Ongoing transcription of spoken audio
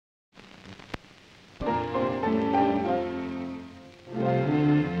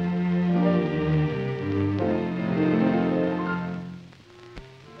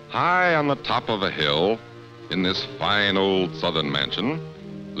on the top of a hill, in this fine old southern mansion,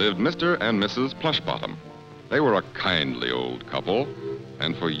 lived Mr. and Mrs. Plushbottom. They were a kindly old couple,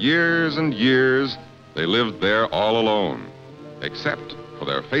 and for years and years, they lived there all alone, except for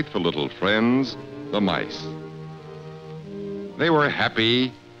their faithful little friends, the mice. They were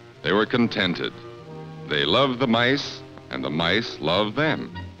happy, they were contented. They loved the mice, and the mice loved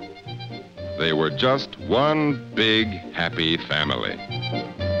them. They were just one big, happy family.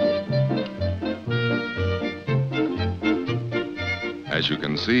 As you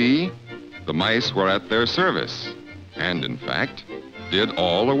can see, the mice were at their service, and in fact, did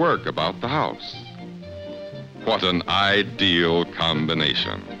all the work about the house. What an ideal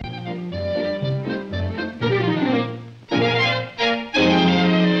combination.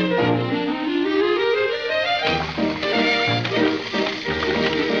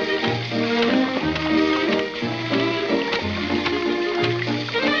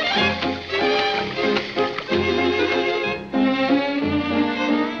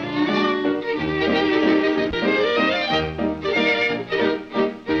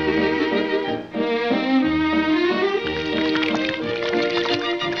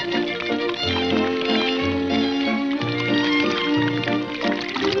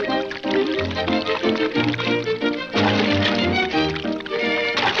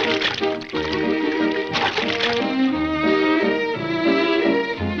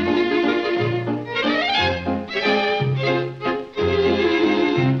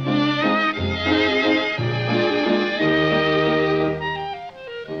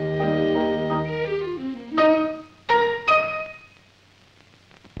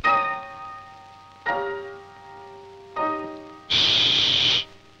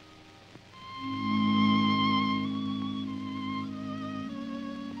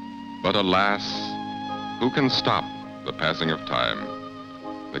 But alas, who can stop the passing of time?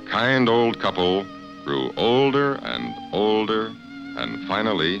 The kind old couple grew older and older and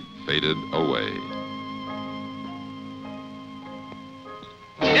finally faded away.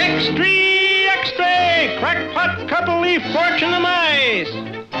 Extra, extra! Crackpot couple leave fortune of mice.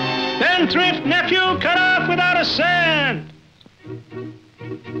 Spendthrift nephew cut off without a cent.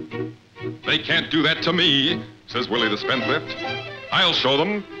 They can't do that to me, says Willie the Spendthrift. I'll show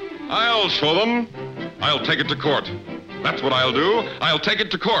them. I'll show them. I'll take it to court. That's what I'll do. I'll take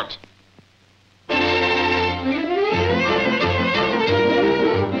it to court.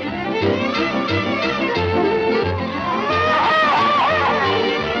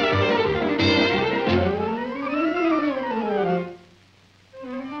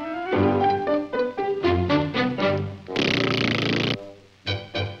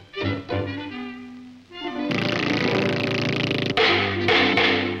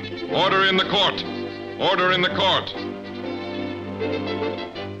 Order in the court. Order in the court.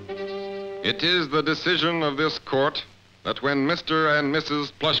 It is the decision of this court that when Mr. and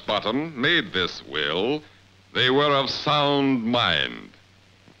Mrs. Plushbottom made this will, they were of sound mind.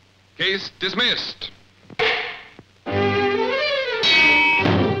 Case dismissed.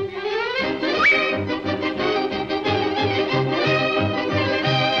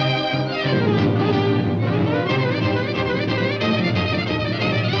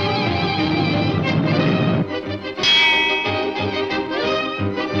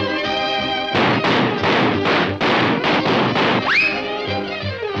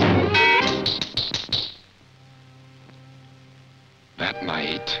 That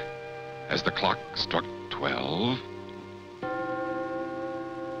night, as the clock struck 12,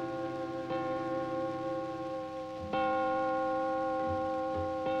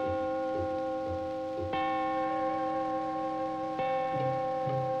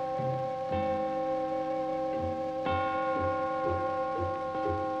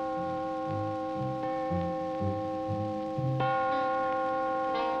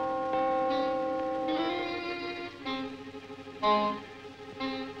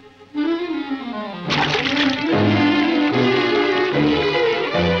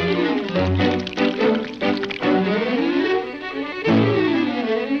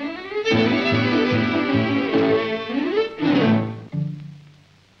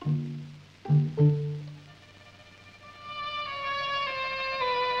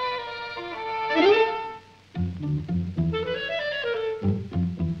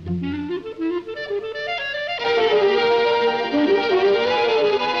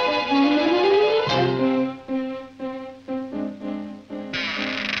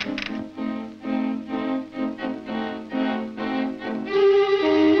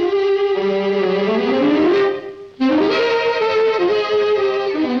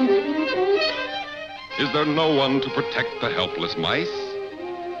 is there no one to protect the helpless mice?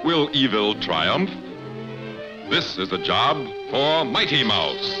 Will evil triumph? This is a job for Mighty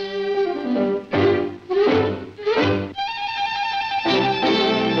Mouse.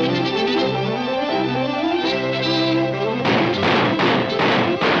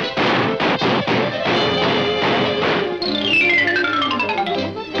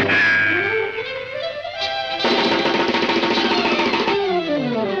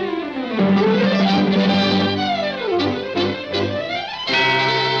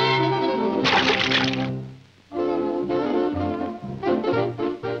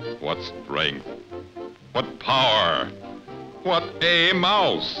 What strength, what power, what a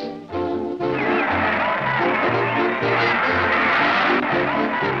mouse!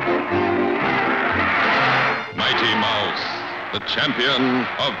 Mighty Mouse, the champion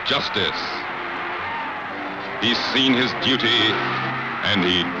of justice. He's seen his duty, and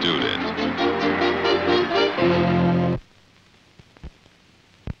he doed it.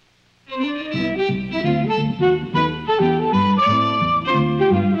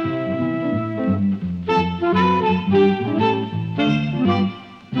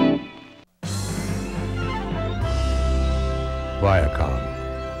 Viacom.